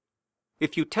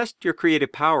If you test your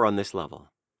creative power on this level,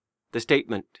 the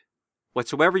statement,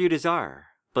 "Whatsoever you desire,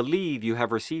 believe you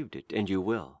have received it, and you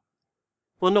will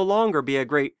no longer be a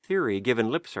great theory given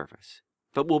lip service,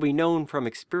 but will be known from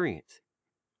experience.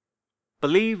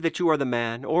 Believe that you are the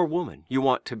man or woman you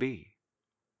want to be.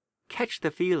 Catch the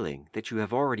feeling that you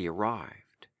have already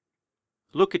arrived.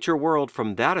 Look at your world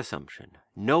from that assumption,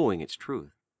 knowing its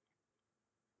truth.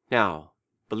 Now,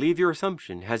 believe your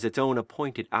assumption has its own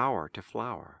appointed hour to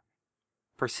flower.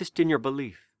 Persist in your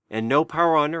belief, and no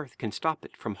power on earth can stop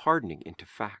it from hardening into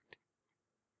fact.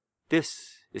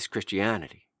 This is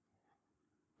Christianity.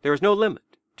 There is no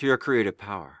limit to your creative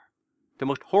power. The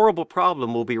most horrible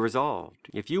problem will be resolved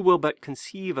if you will but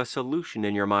conceive a solution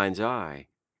in your mind's eye.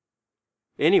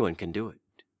 Anyone can do it.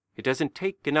 It doesn't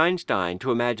take an Einstein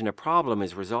to imagine a problem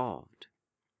is resolved.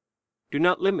 Do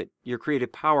not limit your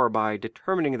creative power by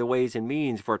determining the ways and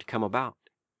means for it to come about,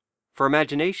 for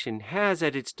imagination has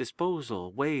at its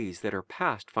disposal ways that are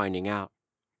past finding out.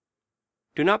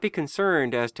 Do not be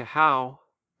concerned as to how,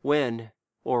 when,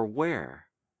 or where.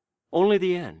 Only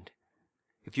the end.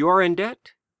 If you are in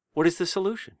debt, what is the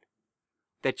solution?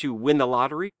 That you win the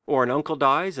lottery, or an uncle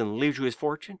dies and leaves you his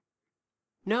fortune?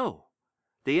 No.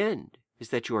 The end is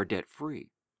that you are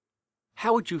debt-free.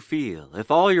 How would you feel if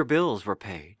all your bills were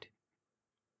paid?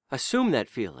 Assume that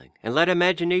feeling, and let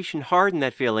imagination harden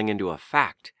that feeling into a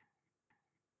fact.